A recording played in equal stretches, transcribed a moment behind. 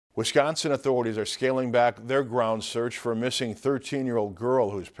Wisconsin authorities are scaling back their ground search for a missing 13-year-old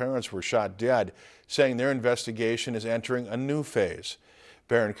girl whose parents were shot dead, saying their investigation is entering a new phase.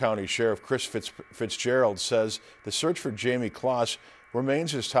 Barron County Sheriff Chris Fitzgerald says the search for Jamie Kloss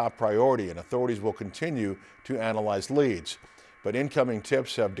remains his top priority and authorities will continue to analyze leads. But incoming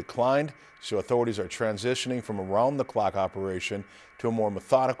tips have declined, so authorities are transitioning from a round-the-clock operation to a more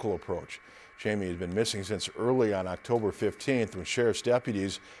methodical approach. Jamie has been missing since early on October 15th when sheriff's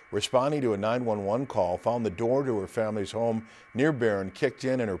deputies responding to a 911 call found the door to her family's home near Barron kicked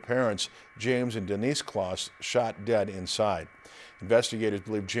in and her parents, James and Denise Kloss, shot dead inside. Investigators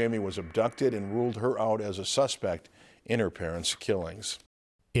believe Jamie was abducted and ruled her out as a suspect in her parents' killings.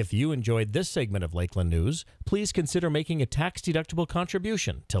 If you enjoyed this segment of Lakeland News, please consider making a tax-deductible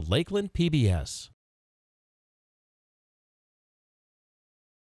contribution to Lakeland PBS.